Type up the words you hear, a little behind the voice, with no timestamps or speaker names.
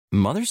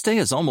Mother's Day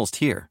is almost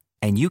here,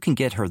 and you can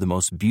get her the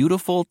most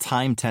beautiful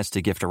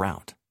time-tested gift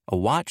around, a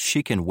watch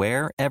she can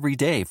wear every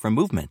day from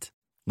Movement.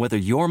 Whether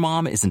your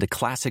mom is into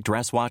classic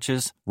dress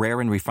watches, rare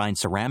and refined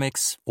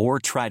ceramics, or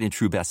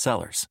tried-and-true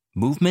bestsellers,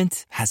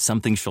 Movement has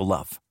something she'll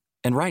love.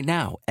 And right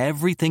now,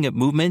 everything at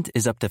Movement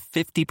is up to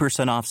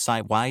 50% off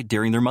site-wide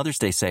during their Mother's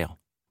Day sale.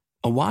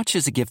 A watch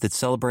is a gift that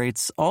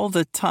celebrates all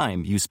the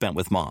time you spent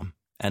with mom,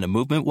 and a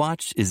Movement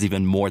watch is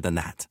even more than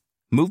that.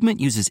 Movement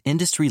uses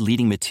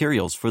industry-leading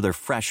materials for their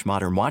fresh,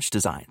 modern watch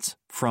designs,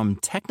 from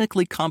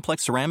technically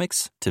complex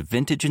ceramics to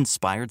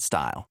vintage-inspired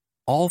style,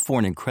 all for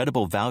an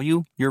incredible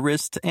value your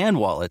wrist and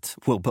wallet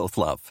will both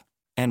love.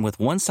 And with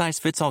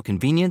one-size-fits-all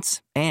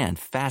convenience and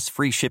fast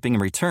free shipping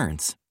and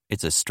returns,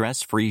 it's a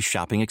stress-free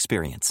shopping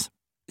experience.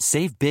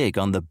 Save big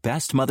on the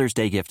best Mother's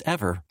Day gift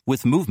ever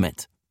with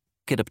Movement.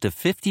 Get up to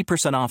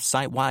 50% off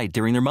site-wide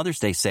during their Mother's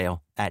Day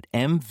sale at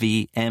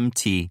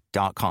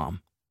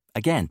MVMT.com.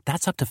 Again,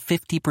 that's up to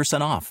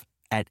 50% off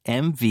at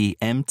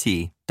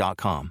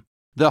MVMT.com.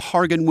 The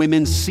Hargan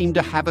women seem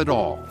to have it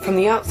all. From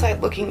the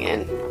outside looking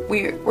in,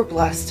 we were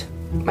blessed.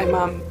 My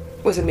mom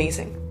was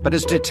amazing. But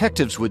as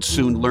detectives would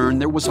soon learn,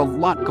 there was a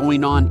lot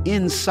going on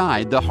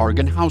inside the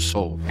Hargan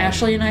household.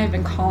 Ashley and I have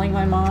been calling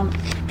my mom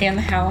and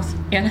the house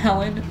and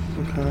Helen.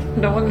 Okay.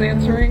 No one's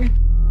answering.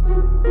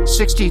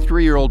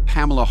 63-year-old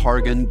Pamela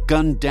Hargan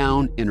gunned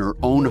down in her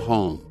own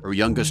home. Her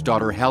youngest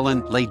daughter,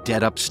 Helen, lay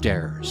dead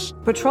upstairs.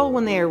 Patrol,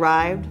 when they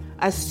arrived,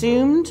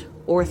 assumed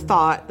or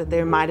thought that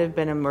there might have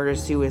been a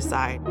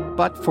murder-suicide.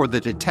 But for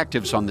the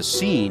detectives on the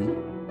scene,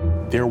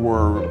 there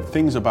were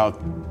things about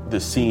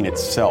the scene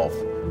itself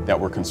that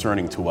were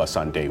concerning to us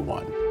on day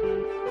one.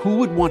 Who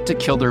would want to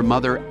kill their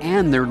mother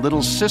and their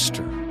little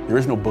sister? There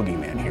is no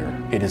boogeyman here.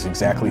 It is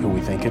exactly who we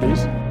think it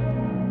is.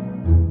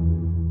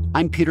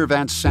 I'm Peter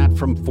Van Sant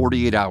from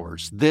 48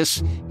 Hours.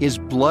 This is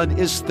Blood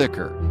is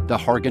Thicker, the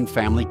Hargan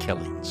Family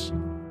Killings.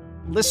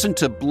 Listen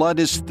to Blood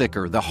is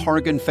Thicker, the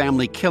Hargan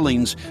Family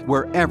Killings,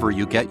 wherever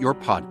you get your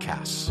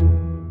podcasts.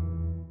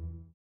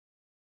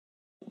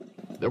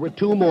 There were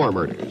two more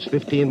murders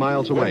 15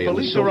 miles away. When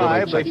police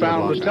arrived, they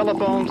found the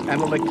telephones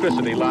and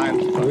electricity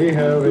lines. We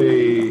have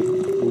a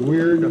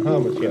weird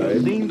homicide.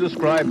 A scene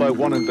described by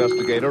one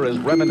investigator as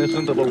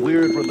reminiscent of a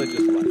weird religious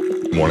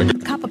rite. Morning.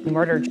 Cup of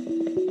murder.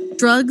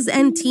 Drugs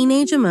and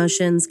teenage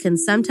emotions can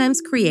sometimes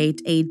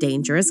create a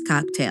dangerous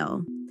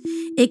cocktail.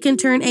 It can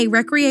turn a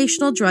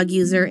recreational drug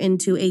user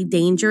into a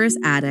dangerous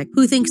addict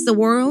who thinks the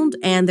world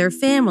and their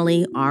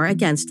family are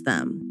against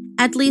them.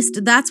 At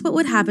least that's what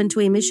would happen to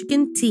a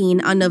Michigan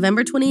teen on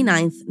November 29,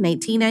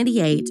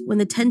 1998, when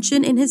the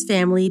tension in his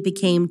family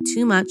became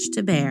too much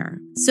to bear.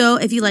 So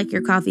if you like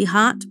your coffee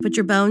hot but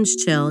your bones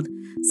chilled,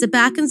 sit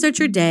back and start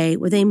your day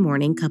with a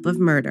morning cup of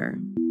murder.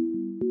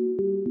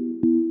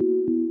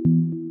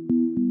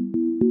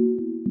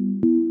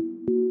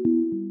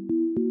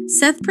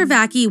 Seth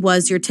Pravacki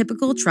was your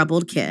typical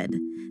troubled kid.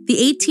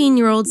 The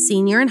 18-year-old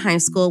senior in high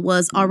school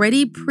was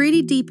already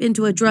pretty deep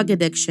into a drug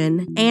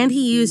addiction, and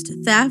he used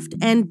theft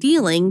and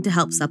dealing to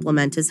help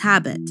supplement his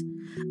habit,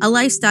 a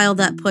lifestyle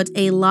that put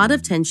a lot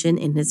of tension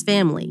in his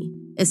family,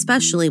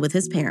 especially with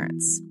his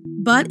parents.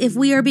 But if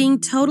we are being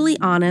totally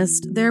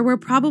honest, there were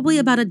probably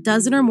about a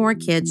dozen or more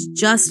kids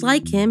just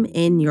like him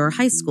in your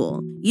high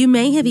school. You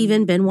may have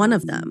even been one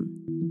of them.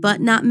 But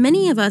not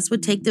many of us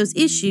would take those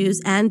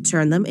issues and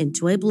turn them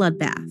into a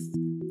bloodbath.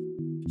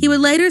 He would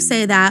later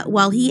say that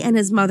while he and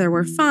his mother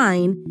were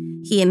fine,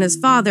 he and his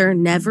father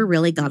never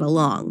really got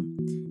along,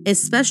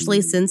 especially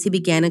since he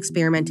began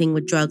experimenting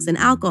with drugs and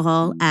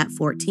alcohol at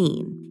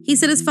 14. He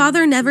said his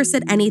father never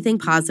said anything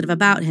positive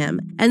about him,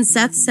 and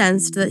Seth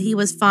sensed that he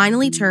was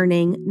finally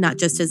turning not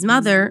just his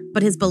mother,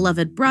 but his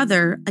beloved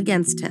brother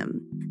against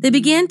him. They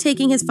began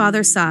taking his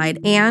father's side,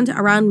 and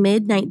around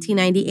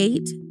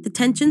mid-1998, the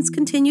tensions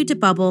continued to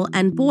bubble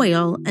and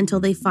boil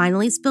until they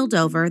finally spilled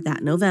over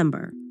that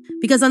November.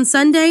 Because on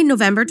Sunday,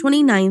 November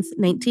 29th,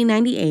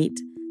 1998,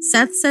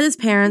 Seth said his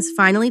parents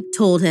finally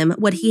told him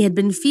what he had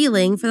been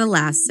feeling for the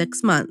last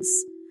 6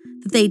 months,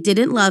 that they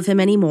didn't love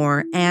him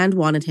anymore and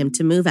wanted him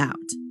to move out.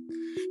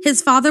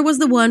 His father was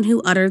the one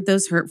who uttered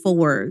those hurtful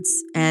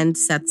words, and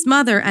Seth's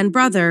mother and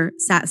brother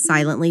sat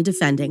silently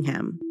defending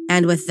him.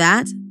 And with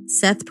that,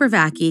 Seth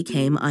Pravacki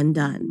came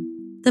undone.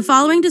 The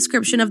following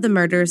description of the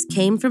murders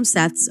came from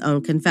Seth's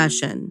own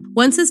confession.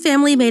 Once his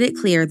family made it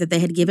clear that they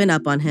had given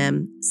up on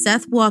him,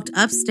 Seth walked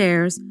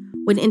upstairs,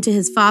 went into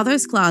his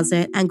father's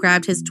closet, and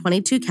grabbed his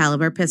 .22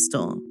 caliber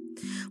pistol.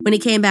 When he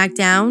came back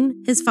down,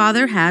 his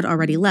father had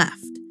already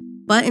left.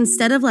 But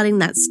instead of letting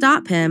that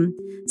stop him,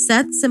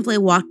 Seth simply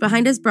walked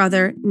behind his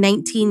brother,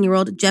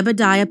 19-year-old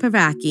Jebediah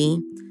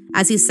Pravacki,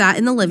 as he sat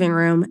in the living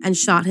room and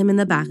shot him in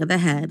the back of the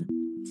head.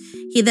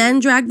 He then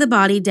dragged the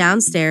body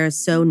downstairs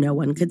so no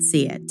one could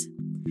see it.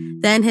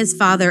 Then his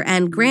father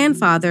and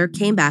grandfather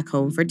came back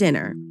home for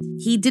dinner.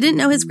 He didn't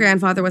know his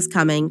grandfather was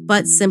coming,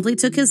 but simply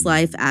took his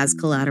life as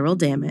collateral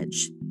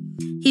damage.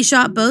 He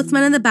shot both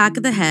men in the back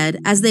of the head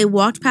as they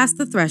walked past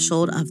the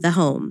threshold of the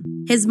home.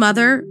 His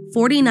mother,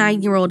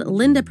 49-year-old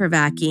Linda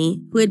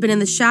Pravacki, who had been in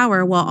the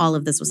shower while all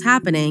of this was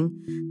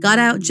happening, got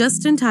out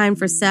just in time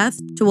for Seth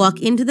to walk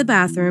into the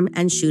bathroom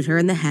and shoot her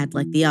in the head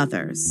like the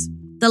others.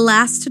 The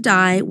last to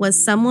die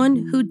was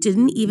someone who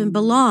didn't even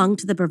belong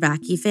to the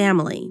Pravacki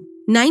family.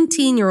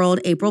 19-year-old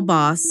April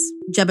Boss,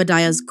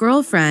 Jebediah's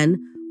girlfriend,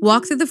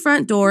 walked through the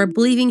front door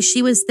believing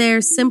she was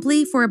there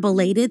simply for a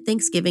belated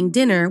Thanksgiving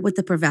dinner with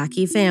the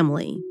Pravacki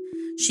family.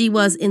 She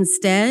was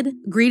instead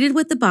greeted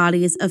with the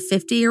bodies of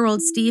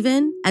 50-year-old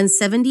Stephen and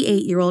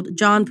 78-year-old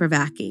John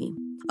Pravacki.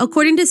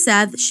 According to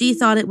Seth, she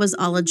thought it was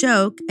all a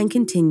joke and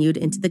continued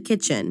into the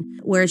kitchen,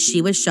 where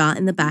she was shot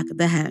in the back of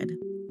the head.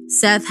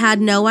 Seth had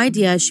no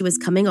idea she was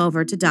coming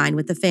over to dine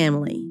with the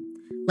family.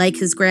 Like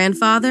his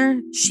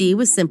grandfather, she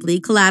was simply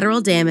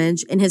collateral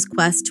damage in his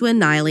quest to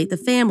annihilate the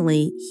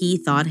family he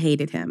thought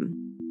hated him.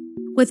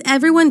 With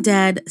everyone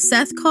dead,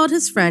 Seth called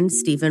his friend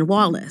Stephen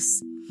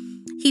Wallace.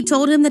 He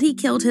told him that he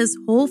killed his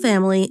whole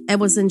family and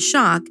was in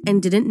shock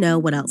and didn't know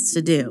what else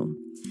to do.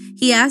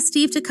 He asked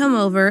Steve to come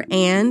over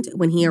and,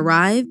 when he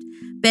arrived,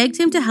 begged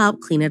him to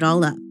help clean it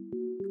all up.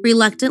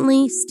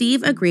 Reluctantly,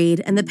 Steve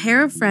agreed, and the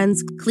pair of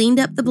friends cleaned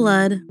up the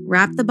blood,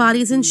 wrapped the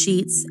bodies in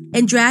sheets,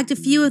 and dragged a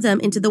few of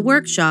them into the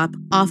workshop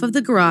off of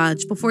the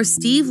garage before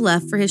Steve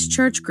left for his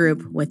church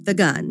group with the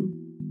gun.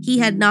 He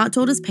had not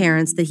told his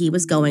parents that he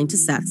was going to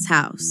Seth's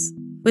house.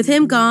 With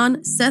him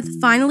gone, Seth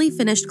finally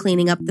finished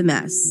cleaning up the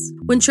mess.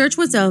 When church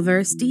was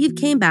over, Steve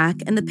came back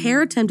and the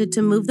pair attempted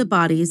to move the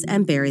bodies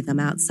and bury them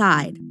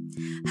outside.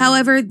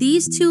 However,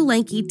 these two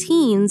lanky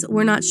teens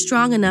were not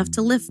strong enough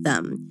to lift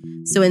them.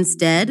 So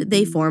instead,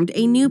 they formed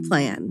a new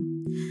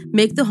plan.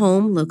 Make the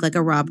home look like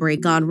a robbery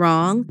gone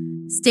wrong,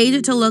 stage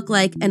it to look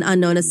like an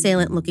unknown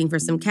assailant looking for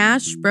some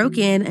cash, broke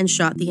in and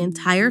shot the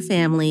entire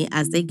family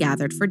as they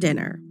gathered for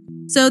dinner.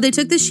 So they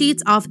took the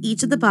sheets off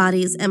each of the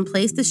bodies and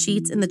placed the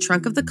sheets in the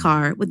trunk of the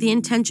car with the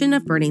intention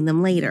of burning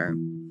them later.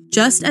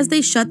 Just as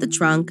they shut the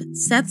trunk,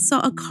 Seth saw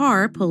a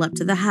car pull up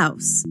to the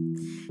house.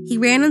 He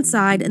ran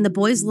inside and the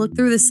boys looked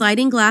through the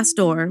sliding glass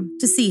door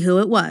to see who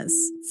it was.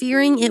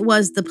 Fearing it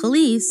was the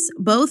police,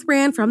 both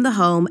ran from the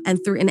home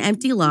and through an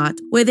empty lot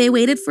where they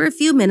waited for a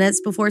few minutes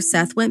before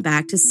Seth went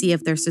back to see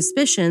if their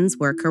suspicions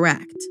were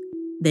correct.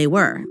 They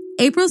were.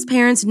 April's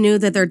parents knew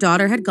that their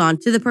daughter had gone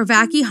to the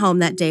Pravacki home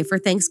that day for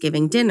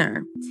Thanksgiving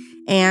dinner.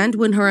 And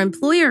when her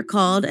employer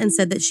called and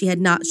said that she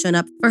had not shown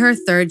up for her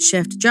third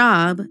shift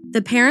job,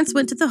 the parents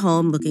went to the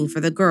home looking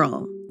for the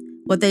girl.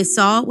 What they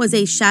saw was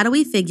a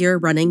shadowy figure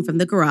running from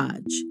the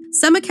garage.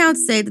 Some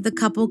accounts say that the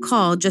couple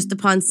called just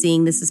upon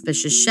seeing the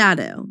suspicious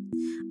shadow.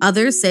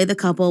 Others say the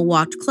couple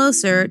walked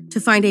closer to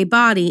find a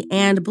body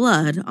and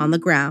blood on the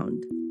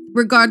ground.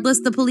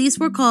 Regardless, the police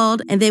were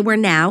called and they were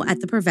now at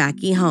the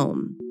Pravacki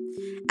home.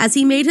 As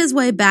he made his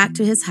way back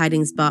to his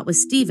hiding spot with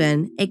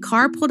Stephen, a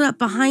car pulled up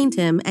behind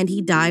him and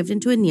he dived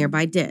into a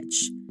nearby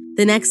ditch.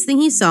 The next thing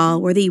he saw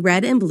were the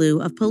red and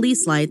blue of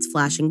police lights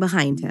flashing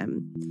behind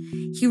him.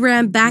 He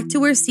ran back to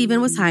where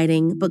Stephen was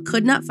hiding, but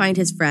could not find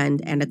his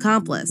friend and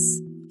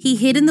accomplice. He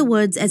hid in the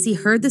woods as he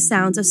heard the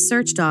sounds of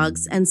search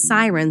dogs and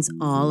sirens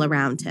all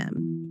around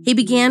him. He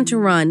began to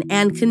run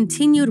and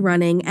continued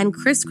running and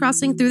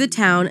crisscrossing through the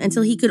town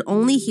until he could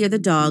only hear the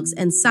dogs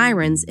and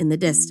sirens in the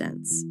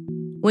distance.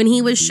 When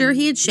he was sure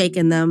he had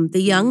shaken them,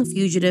 the young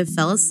fugitive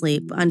fell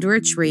asleep under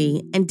a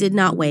tree and did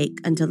not wake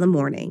until the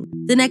morning.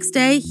 The next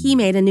day, he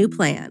made a new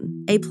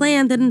plan, a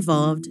plan that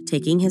involved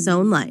taking his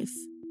own life.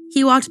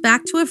 He walked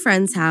back to a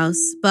friend's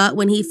house, but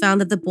when he found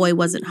that the boy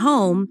wasn't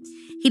home,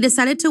 he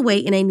decided to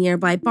wait in a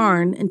nearby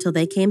barn until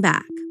they came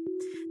back.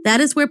 That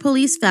is where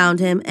police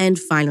found him and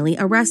finally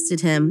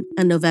arrested him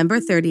on November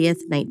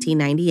 30th,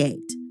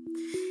 1998.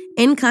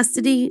 In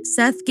custody,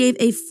 Seth gave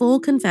a full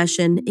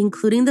confession,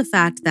 including the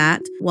fact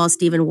that, while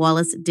Stephen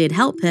Wallace did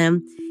help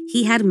him,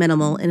 he had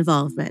minimal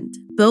involvement.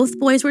 Both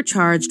boys were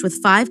charged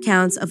with 5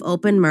 counts of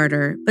open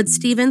murder, but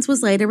Stevens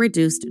was later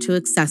reduced to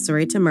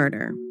accessory to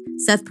murder.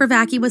 Seth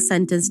Pravacki was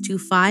sentenced to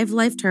 5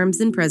 life terms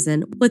in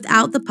prison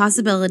without the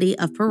possibility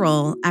of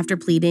parole after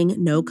pleading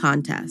no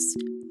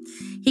contest.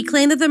 He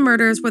claimed that the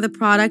murders were the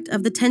product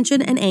of the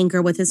tension and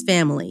anger with his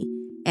family,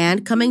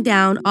 and coming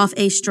down off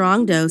a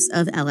strong dose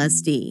of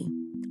LSD.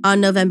 On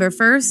November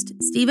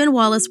 1st, Stephen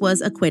Wallace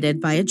was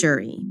acquitted by a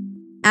jury.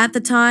 At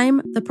the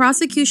time, the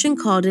prosecution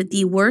called it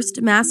the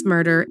worst mass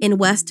murder in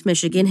West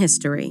Michigan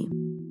history.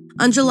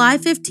 On July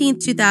 15,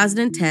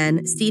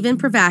 2010, Stephen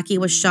Pravacki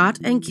was shot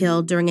and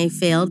killed during a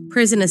failed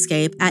prison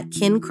escape at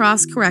Kin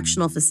Cross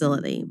Correctional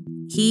Facility.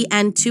 He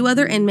and 2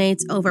 other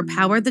inmates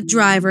overpowered the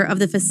driver of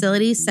the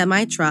facility's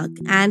semi-truck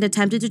and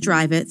attempted to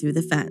drive it through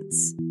the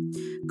fence.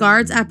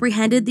 Guards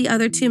apprehended the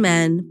other 2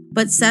 men,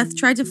 but Seth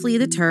tried to flee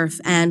the turf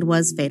and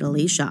was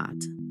fatally shot.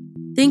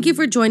 Thank you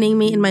for joining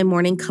me in my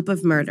morning cup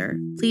of murder.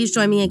 Please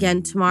join me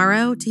again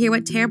tomorrow to hear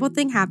what terrible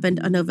thing happened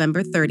on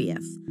November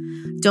 30th.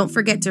 Don't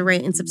forget to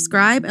rate and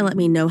subscribe and let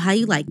me know how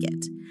you like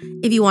it.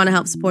 If you want to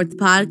help support the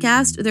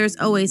podcast, there's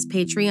always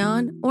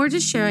Patreon or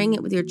just sharing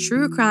it with your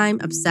true crime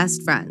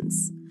obsessed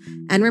friends.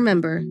 And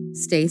remember,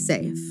 stay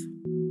safe.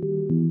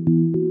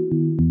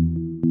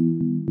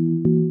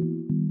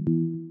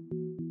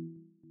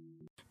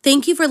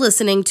 Thank you for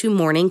listening to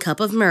Morning Cup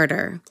of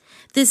Murder.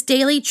 This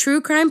daily true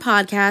crime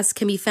podcast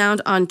can be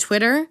found on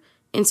Twitter,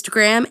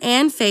 Instagram,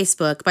 and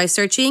Facebook by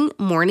searching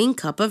Morning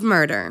Cup of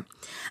Murder.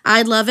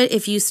 I'd love it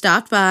if you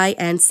stopped by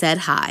and said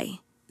hi.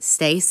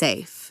 Stay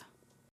safe.